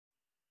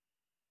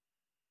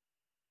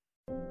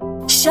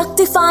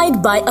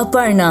Shaktified by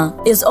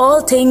Aparna is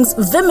all things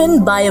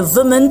women by a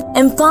woman,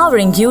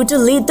 empowering you to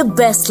lead the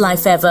best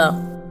life ever.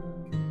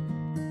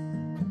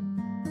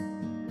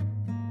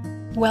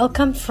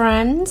 Welcome,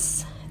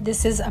 friends.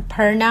 This is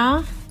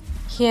Aparna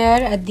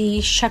here at the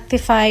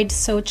Shaktified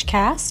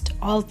Sochcast,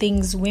 all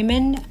things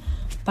women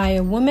by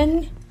a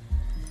woman.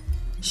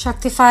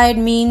 Shaktified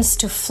means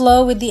to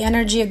flow with the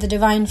energy of the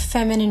divine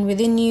feminine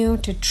within you,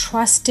 to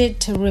trust it,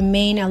 to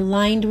remain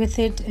aligned with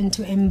it, and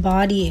to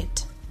embody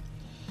it.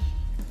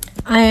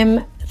 I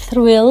am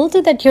thrilled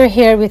that you're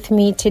here with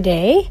me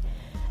today.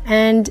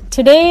 And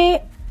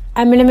today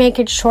I'm going to make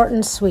it short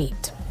and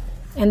sweet.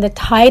 And the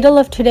title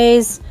of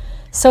today's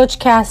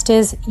Sochcast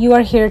is You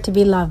Are Here to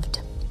Be Loved.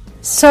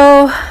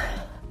 So,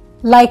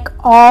 like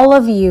all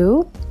of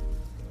you,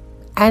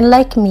 and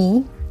like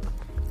me,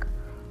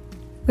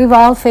 we've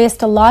all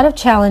faced a lot of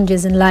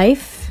challenges in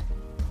life.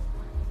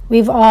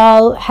 We've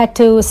all had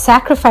to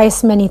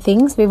sacrifice many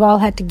things. We've all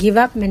had to give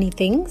up many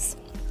things.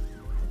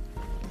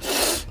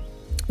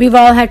 We've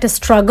all had to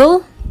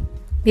struggle.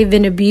 We've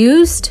been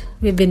abused.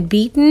 We've been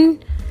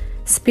beaten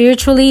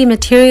spiritually,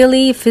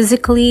 materially,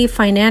 physically,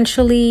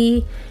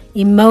 financially,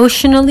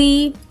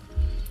 emotionally.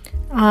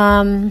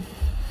 And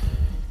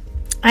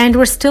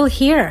we're still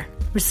here.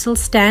 We're still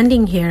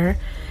standing here.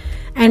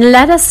 And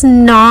let us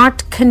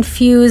not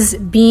confuse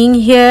being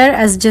here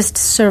as just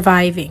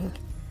surviving.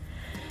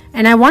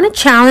 And I want to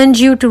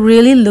challenge you to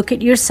really look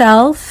at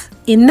yourself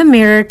in the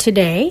mirror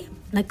today.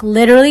 Like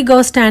literally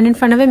go stand in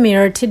front of a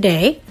mirror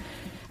today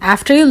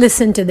after you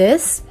listen to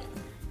this.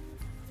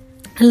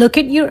 Look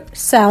at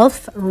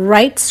yourself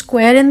right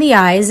square in the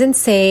eyes and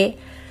say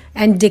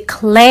and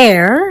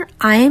declare,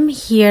 I am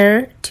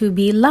here to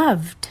be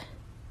loved.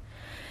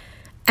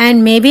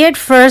 And maybe at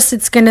first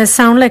it's going to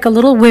sound like a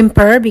little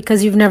whimper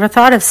because you've never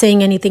thought of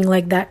saying anything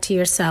like that to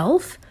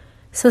yourself.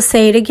 So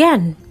say it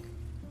again.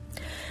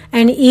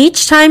 And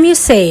each time you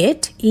say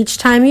it, each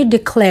time you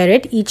declare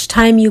it, each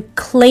time you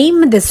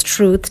claim this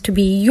truth to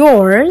be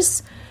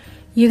yours,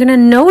 you're going to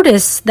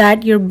notice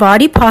that your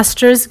body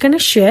posture is going to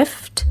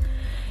shift,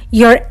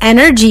 your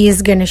energy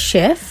is going to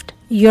shift,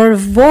 your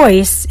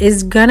voice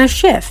is going to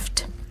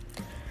shift.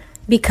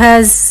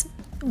 Because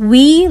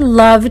we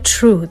love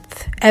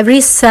truth.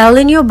 Every cell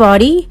in your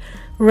body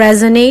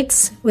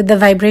resonates with the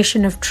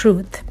vibration of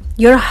truth.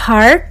 Your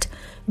heart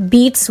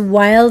beats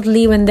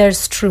wildly when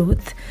there's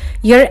truth.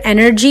 Your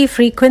energy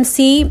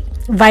frequency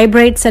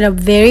vibrates at a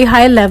very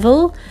high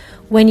level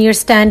when you're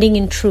standing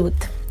in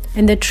truth.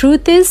 And the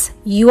truth is,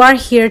 you are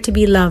here to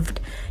be loved.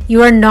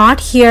 You are not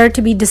here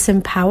to be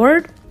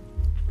disempowered.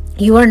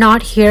 You are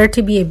not here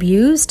to be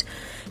abused.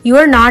 You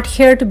are not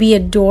here to be a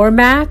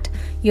doormat.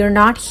 You're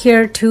not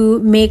here to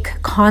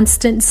make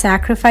constant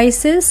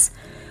sacrifices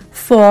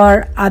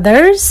for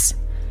others,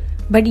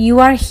 but you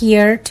are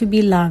here to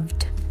be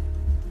loved.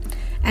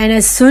 And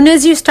as soon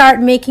as you start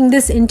making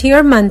this into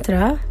your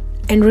mantra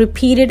and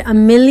repeat it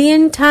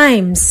 1,000,000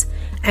 times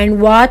and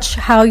watch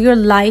how your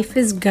life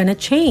is gonna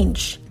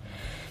change.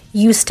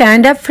 You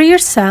stand up for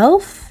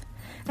yourself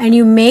and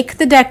you make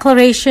the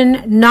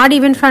declaration not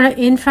even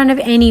in front of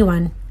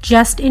anyone,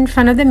 just in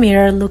front of the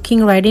mirror,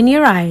 looking right in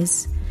your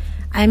eyes.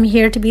 I'm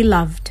here to be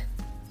loved.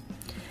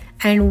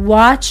 And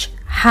watch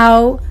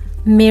how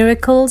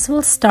miracles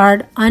will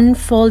start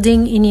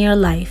unfolding in your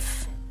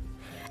life.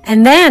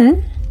 And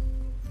then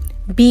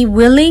be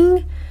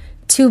willing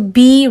to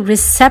be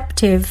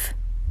receptive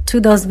to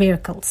those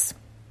miracles.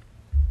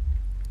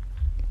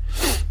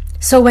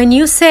 So when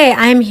you say,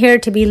 I'm here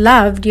to be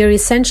loved, you're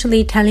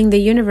essentially telling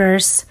the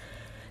universe,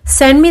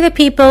 send me the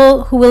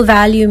people who will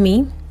value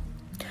me.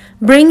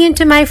 Bring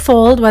into my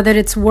fold, whether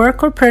it's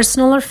work or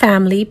personal or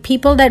family,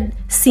 people that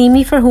see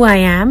me for who I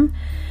am,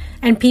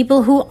 and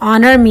people who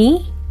honor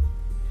me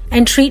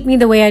and treat me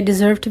the way I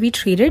deserve to be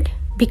treated,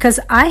 because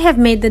I have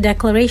made the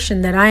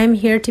declaration that I am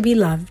here to be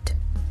loved.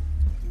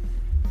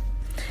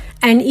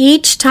 And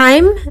each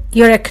time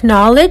you're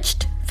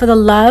acknowledged for the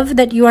love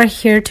that you are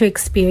here to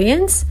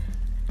experience,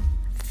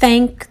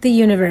 thank the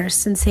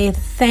universe and say,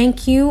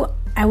 thank you,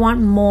 I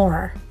want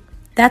more.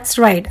 That's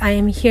right, I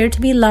am here to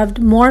be loved,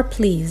 more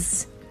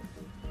please.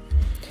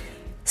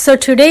 So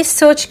today's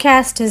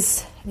Sochcast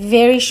is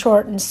very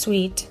short and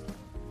sweet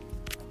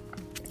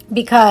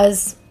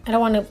because I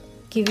don't want to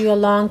give you a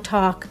long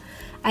talk.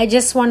 I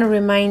just want to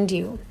remind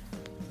you,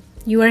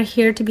 you are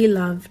here to be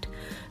loved.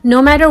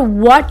 No matter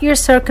what your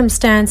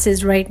circumstance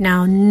is right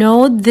now,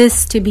 know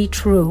this to be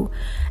true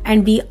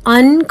and be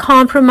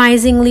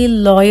uncompromisingly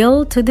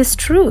loyal to this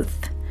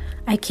truth.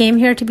 I came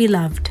here to be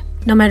loved.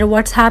 No matter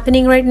what's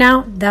happening right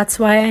now, that's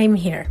why I'm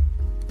here.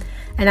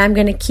 And I'm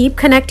going to keep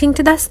connecting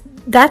to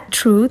that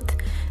truth,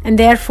 and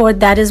therefore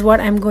that is what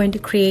I'm going to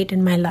create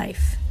in my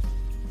life.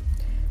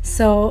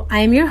 So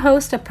I'm your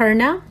host,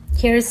 Aparna.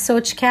 Here is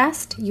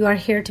Sochcast. You are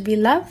here to be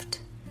loved.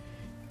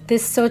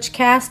 This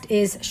Sochcast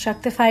is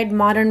Shaktified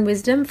modern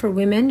wisdom for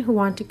women who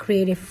want to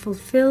create a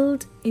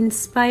fulfilled,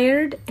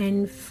 inspired,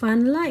 and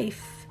fun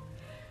life.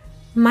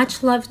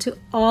 Much love to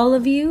all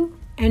of you,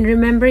 and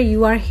remember,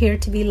 you are here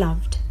to be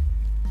loved.